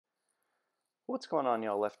What's going on,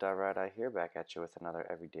 y'all? Left Eye, Right Eye here, back at you with another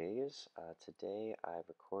Everydays. Today I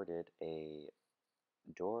recorded a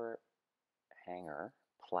door hanger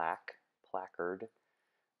placard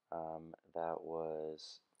that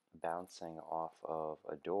was bouncing off of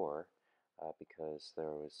a door because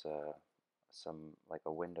there was like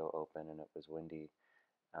a window open and it was windy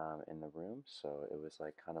in the room, so it was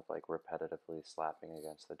like kind of like repetitively slapping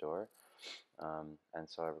against the door. And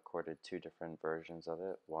so I recorded two different versions of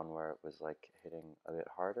it, one where it was like hitting a bit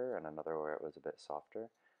harder and another where it was a bit softer.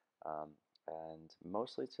 Um, and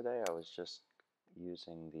mostly today I was just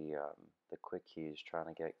using the quick keys, trying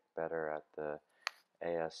to get better at the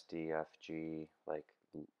ASDFG like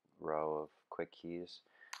row of quick keys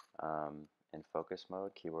in focus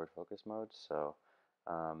mode, keyboard focus mode. So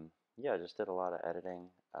yeah, I just did a lot of editing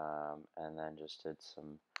and then just did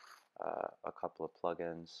a couple of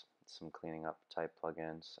plugins, some cleaning up type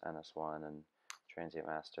plugins, NS1 and Transient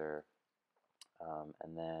Master.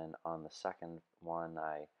 And then on the second one,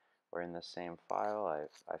 or in the same file,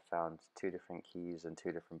 I found two different keys and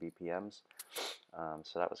two different BPMs.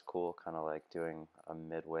 So that was cool, kind of like doing a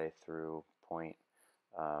midway through point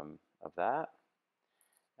of that.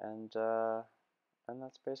 And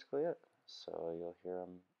that's basically it. So you'll hear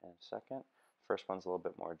them in a second. First one's a little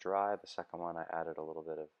bit more dry. The second one I added a little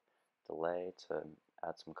bit of delay to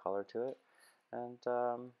add some color to it. And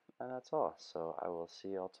that's all. So I will see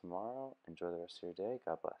y'all tomorrow. Enjoy the rest of your day.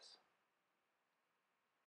 God bless.